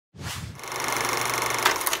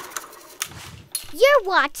You're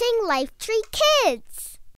watching Lifetree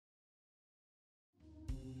Kids.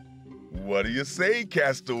 What do you say,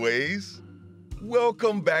 castaways?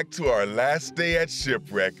 Welcome back to our last day at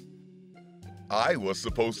Shipwreck. I was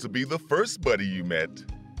supposed to be the first buddy you met,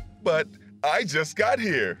 but I just got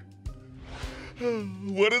here.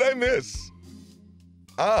 What did I miss?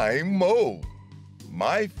 I'm Mo.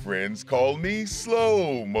 My friends call me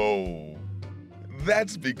Slow Mo.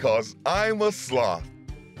 That's because I'm a sloth,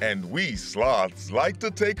 and we sloths like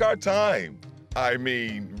to take our time. I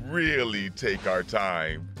mean, really take our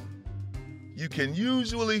time. You can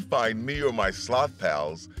usually find me or my sloth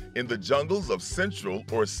pals in the jungles of Central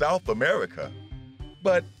or South America.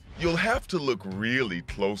 But you'll have to look really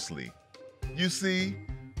closely. You see,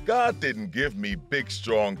 God didn't give me big,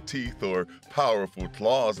 strong teeth or powerful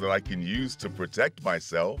claws that I can use to protect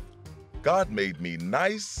myself. God made me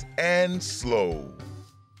nice and slow.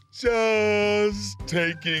 Just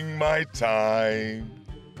taking my time.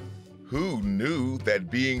 Who knew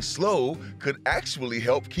that being slow could actually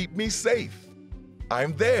help keep me safe?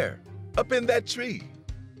 I'm there, up in that tree.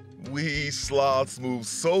 We sloths move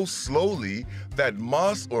so slowly that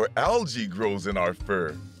moss or algae grows in our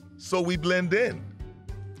fur, so we blend in.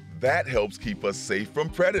 That helps keep us safe from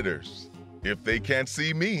predators. If they can't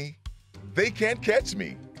see me, they can't catch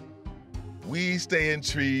me. We stay in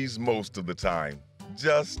trees most of the time,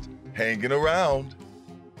 just hanging around.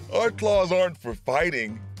 Our claws aren't for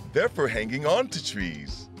fighting, they're for hanging on to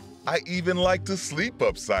trees. I even like to sleep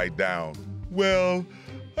upside down. Well,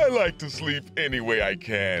 I like to sleep any way I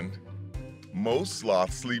can. Most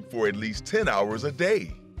sloths sleep for at least 10 hours a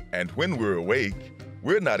day. And when we're awake,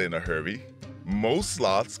 we're not in a hurry. Most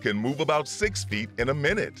sloths can move about 6 feet in a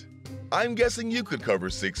minute. I'm guessing you could cover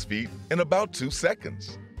 6 feet in about 2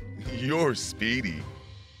 seconds. You're speedy.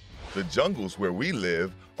 The jungles where we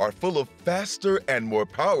live are full of faster and more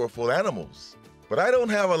powerful animals. But I don't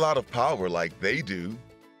have a lot of power like they do.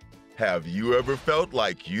 Have you ever felt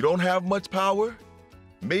like you don't have much power?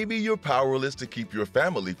 Maybe you're powerless to keep your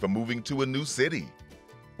family from moving to a new city.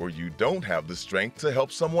 Or you don't have the strength to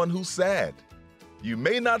help someone who's sad. You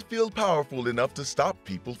may not feel powerful enough to stop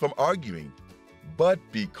people from arguing. But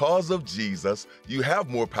because of Jesus, you have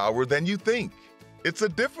more power than you think. It's a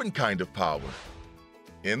different kind of power.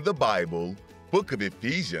 In the Bible, book of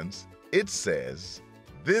Ephesians, it says,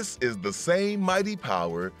 "This is the same mighty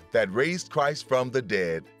power that raised Christ from the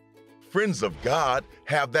dead." Friends of God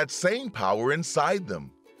have that same power inside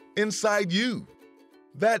them, inside you.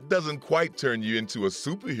 That doesn't quite turn you into a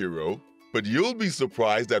superhero, but you'll be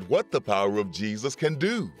surprised at what the power of Jesus can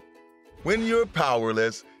do. When you're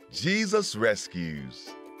powerless, Jesus rescues.